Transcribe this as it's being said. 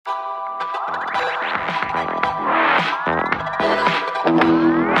Hello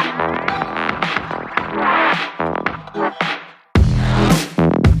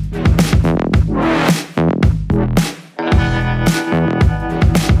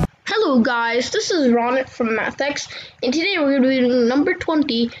guys, this is Ronit from MathX, and today we're going to be doing number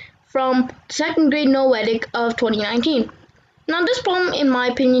 20 from 2nd grade Noetic of 2019. Now this problem, in my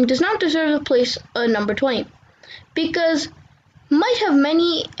opinion, does not deserve the place of number 20, because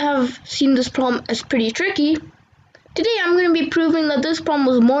many have seen this problem as pretty tricky. Today I'm going to be proving that this problem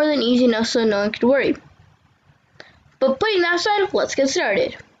was more than easy enough so no one could worry. But putting that aside, let's get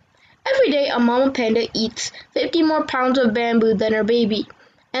started. Every day a mama panda eats 50 more pounds of bamboo than her baby,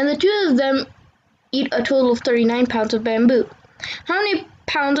 and the two of them eat a total of 39 pounds of bamboo. How many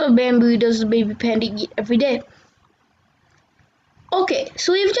pounds of bamboo does the baby panda eat every day? Okay,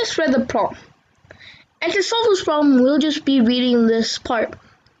 so we've just read the problem. And to solve this problem, we'll just be reading this part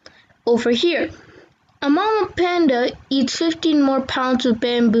over here. A mama panda eats 15 more pounds of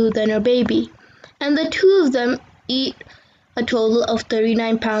bamboo than her baby, and the two of them eat a total of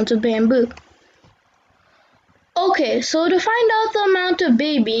 39 pounds of bamboo. Okay, so to find out the amount of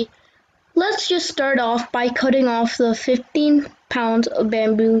baby, let's just start off by cutting off the 15 pounds of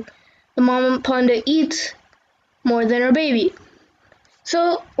bamboo the mama panda eats more than her baby.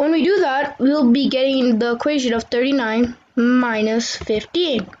 So when we do that, we'll be getting the equation of 39 minus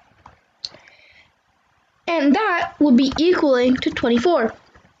 15. And that will be equaling to 24.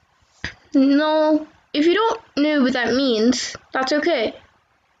 No, if you don't know what that means, that's okay.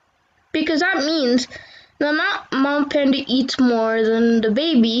 Because that means the amount mama panda eats more than the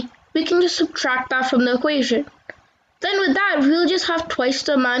baby, we can just subtract that from the equation. Then with that, we'll just have twice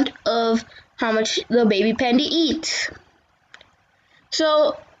the amount of how much the baby panda eats.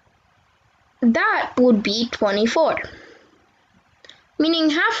 So that would be 24. Meaning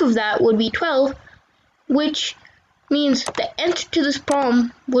half of that would be 12, which means the answer to this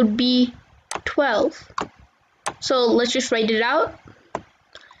problem would be 12. So let's just write it out.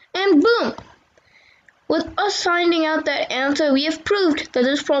 And boom! With us finding out that answer, we have proved that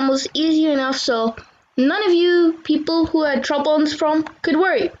this problem was easy enough so none of you people who had trouble on this problem could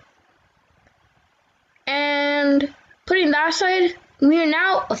worry. And putting that aside, we are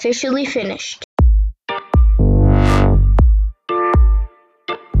now officially finished.